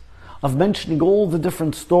purpose of mentioning all the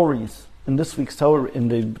different stories in this week's Torah, in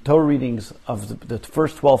the Torah readings of the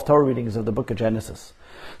first 12 Torah readings of the book of Genesis?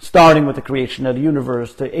 Starting with the creation of the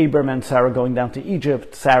universe, to Abraham and Sarah going down to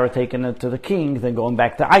Egypt, Sarah taking it to the king, then going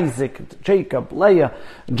back to Isaac, Jacob, Leah,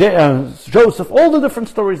 Joseph, all the different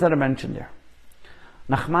stories that are mentioned there.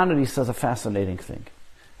 Nachmanides says a fascinating thing.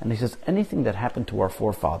 And he says, anything that happened to our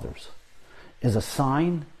forefathers is a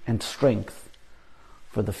sign and strength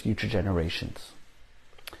for the future generations.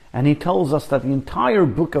 And he tells us that the entire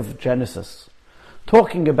book of Genesis,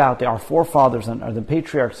 talking about our forefathers and the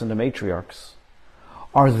patriarchs and the matriarchs,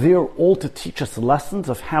 are there all to teach us lessons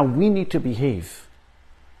of how we need to behave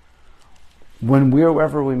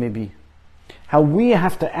wherever we may be. How we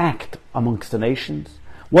have to act amongst the nations,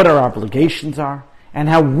 what our obligations are, and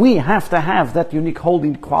how we have to have that unique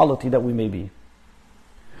holy quality that we may be.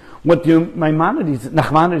 What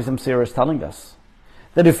Nachmanides is telling us,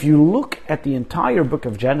 that if you look at the entire book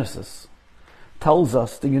of Genesis, tells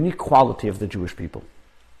us the unique quality of the Jewish people.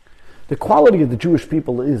 The quality of the Jewish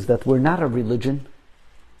people is that we're not a religion,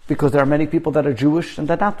 because there are many people that are Jewish and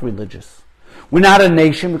they're not religious. We're not a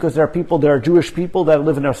nation because there are Jewish people that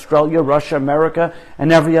live in Australia, Russia, America,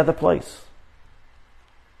 and every other place.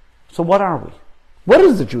 So what are we? What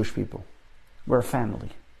is the Jewish people? We're a family.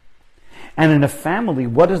 And in a family,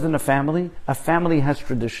 what is in a family? A family has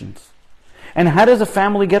traditions. And how does a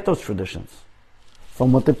family get those traditions?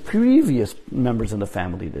 from what the previous members in the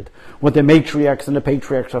family did, what the matriarchs and the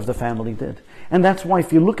patriarchs of the family did. And that's why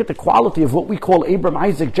if you look at the quality of what we call Abraham,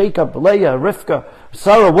 Isaac, Jacob, Leah, Rivka,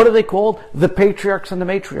 Sarah, what are they called? The patriarchs and the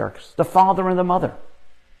matriarchs, the father and the mother.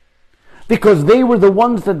 Because they were the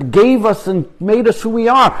ones that gave us and made us who we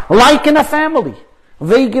are, like in a family.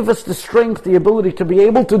 They give us the strength, the ability to be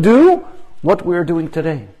able to do what we're doing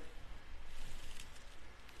today.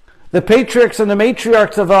 The patriarchs and the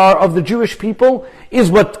matriarchs of the Jewish people is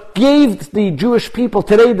what gave the Jewish people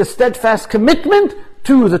today the steadfast commitment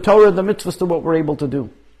to the Torah and the mitzvahs, to what we're able to do.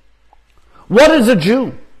 What is a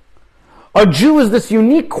Jew? A Jew is this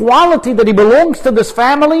unique quality that he belongs to this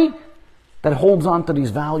family that holds on to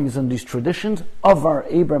these values and these traditions of our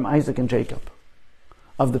Abraham, Isaac, and Jacob,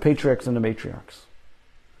 of the patriarchs and the matriarchs.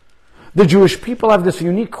 The Jewish people have this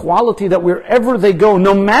unique quality that wherever they go,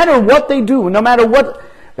 no matter what they do, no matter what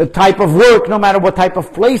type of work, no matter what type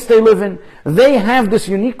of place they live in, they have this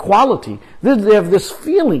unique quality. They have this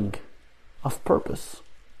feeling of purpose,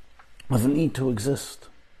 of a need to exist.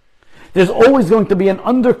 There's always going to be an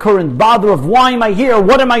undercurrent, bother of why am I here?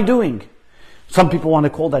 What am I doing? Some people want to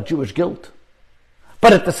call that Jewish guilt.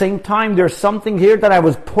 But at the same time, there's something here that I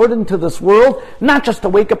was put into this world, not just to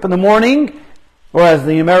wake up in the morning, or as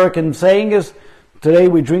the American saying is, today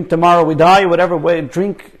we drink, tomorrow we die, whatever way,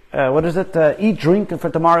 drink, eat, drink, and for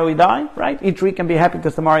tomorrow we die, right? Eat, drink, and be happy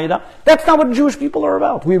because tomorrow you die. That's not what Jewish people are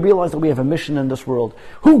about. We realize that we have a mission in this world.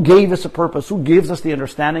 Who gave us a purpose? Who gives us the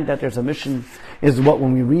understanding that there's a mission? Is what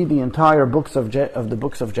when we read the entire books of the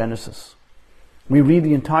books of Genesis, we read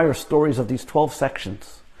the entire stories of these 12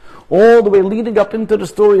 sections, all the way leading up into the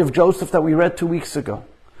story of Joseph that we read 2 weeks ago.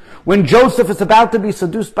 When Joseph is about to be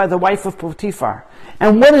seduced by the wife of Potiphar,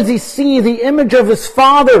 and what does he see? The image of his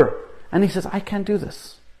father, and he says, I can't do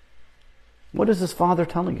this. What is his father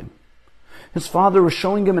telling him? His father is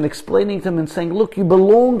showing him and explaining to him and saying, look, you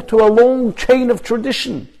belong to a long chain of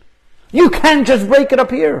tradition. You can't just break it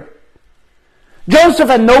up here. Joseph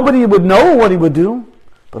had nobody would know what he would do,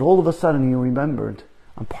 but all of a sudden he remembered,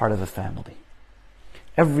 I'm part of a family.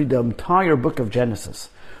 The entire book of Genesis,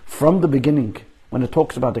 from the beginning, when it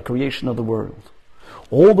talks about the creation of the world,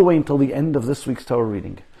 all the way until the end of this week's Torah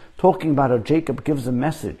reading, talking about how Jacob gives a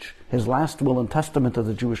message, his last will and testament to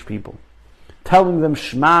the Jewish people, telling them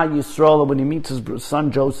Shema Yisrael when he meets his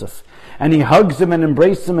son Joseph, and he hugs him and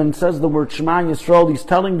embraces him and says the word Shema Yisrael. He's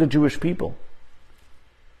telling the Jewish people,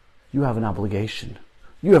 you have an obligation,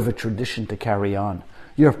 you have a tradition to carry on,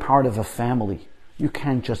 you're part of a family, you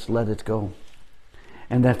can't just let it go.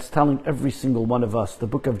 And that's telling every single one of us. The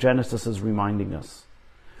book of Genesis is reminding us,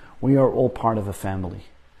 we are all part of a family.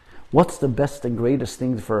 What's the best and greatest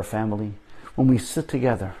thing for a family? When we sit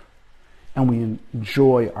together and we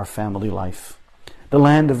enjoy our family life. The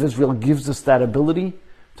land of Israel gives us that ability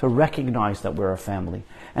to recognize that we're a family.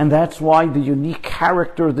 And that's why the unique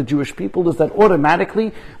character of the Jewish people is that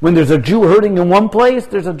automatically, when there's a Jew hurting in one place,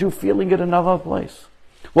 there's a Jew feeling it in another place.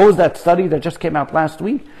 What was that study that just came out last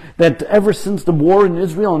week? That ever since the war in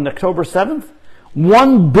Israel on October 7th,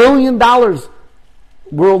 $1 billion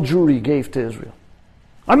world Jewry gave to Israel.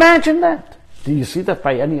 Imagine that. Do you see that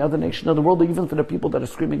by any other nation of the world, even for the people that are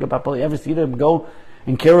screaming about Palestine? You ever see them go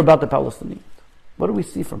and care about the Palestinians? What do we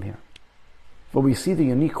see from here? What we see the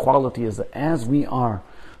unique quality is that as we are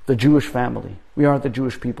the Jewish family, we are the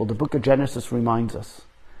Jewish people. The book of Genesis reminds us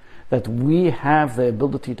that we have the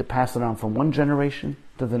ability to pass it on from one generation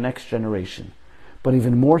to the next generation. But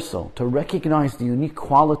even more so, to recognize the unique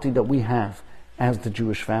quality that we have as the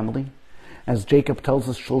Jewish family, as Jacob tells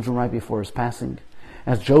his children right before his passing,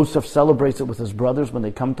 as Joseph celebrates it with his brothers when they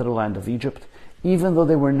come to the land of Egypt, even though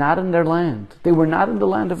they were not in their land. They were not in the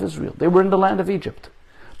land of Israel. They were in the land of Egypt.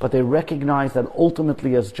 But they recognize that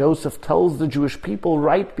ultimately, as Joseph tells the Jewish people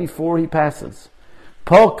right before he passes,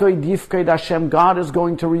 Palkoid Yifkoid Hashem, God is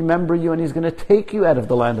going to remember you and He's going to take you out of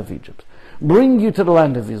the land of Egypt, bring you to the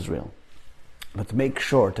land of Israel. But make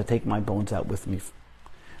sure to take my bones out with me.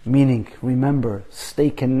 Meaning, remember, stay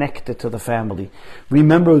connected to the family.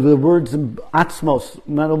 Remember the words atzmos,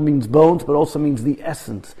 not only means bones, but also means the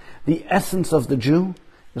essence. The essence of the Jew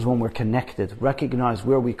is when we're connected, recognize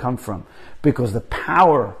where we come from. Because the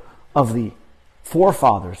power of the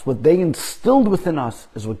forefathers, what they instilled within us,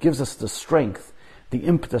 is what gives us the strength, the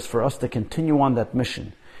impetus for us to continue on that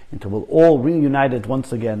mission until we're all reunited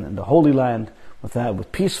once again in the Holy Land,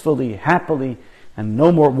 with peacefully, happily, and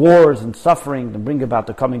no more wars and suffering, and bring about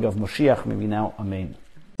the coming of Moshiach, maybe now, Amen.